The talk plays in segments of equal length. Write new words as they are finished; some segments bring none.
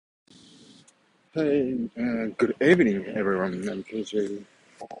Hey, good evening, everyone. I'm KJ.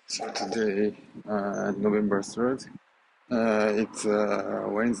 So today, November 3rd, it's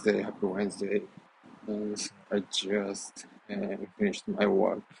Wednesday, happy Wednesday. And I just finished my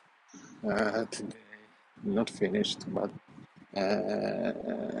work today. Not finished, but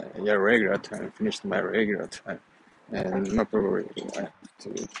yeah, regular time. Finished my regular time. And not probably I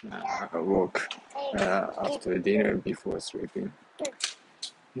have to work after dinner before sleeping.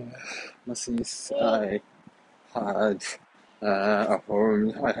 Yeah, but since had I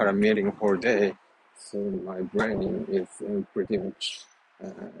had a meeting for day, so my brain is pretty much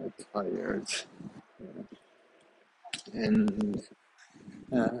tired, and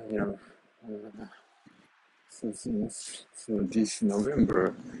you know, uh, so this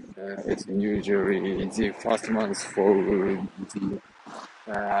November, it's usually the first month for the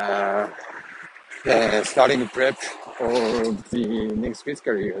uh, starting prep of the next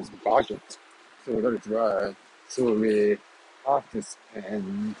fiscal year's budget. So that is why. So we have to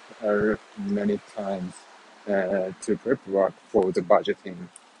spend many times to prep work for the budgeting.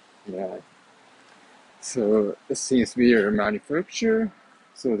 Yeah. So since we are a manufacturer,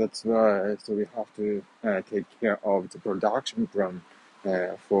 so that's why. So we have to take care of the production plan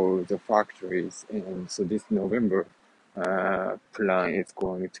for the factories, and so this November plan is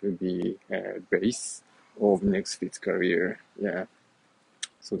going to be base of next fiscal year. Yeah.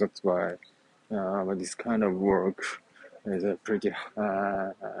 So that's why this kind of work is pretty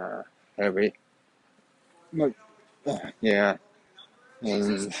heavy. But yeah,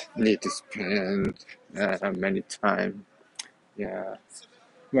 and need to spend many time. Yeah.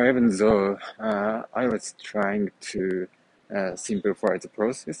 Well, even though I was trying to simplify the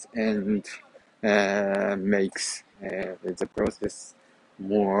process and makes the process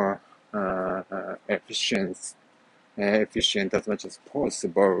more efficient as much as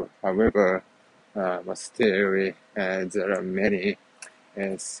possible. However, but still, there are many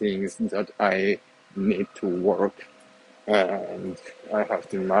things that I need to work, and I have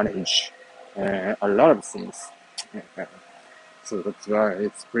to manage a lot of things. Uh, so that's why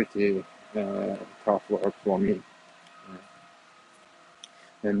it's pretty tough work for me.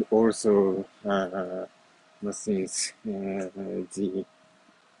 And also, since the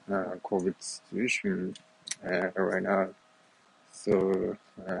COVID situation right now, so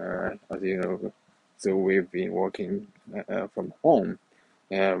as you know, so we've been working from home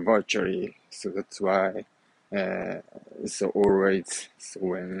virtually. So that's why. Uh, so always, so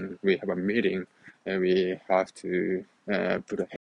when we have a meeting, we have to put a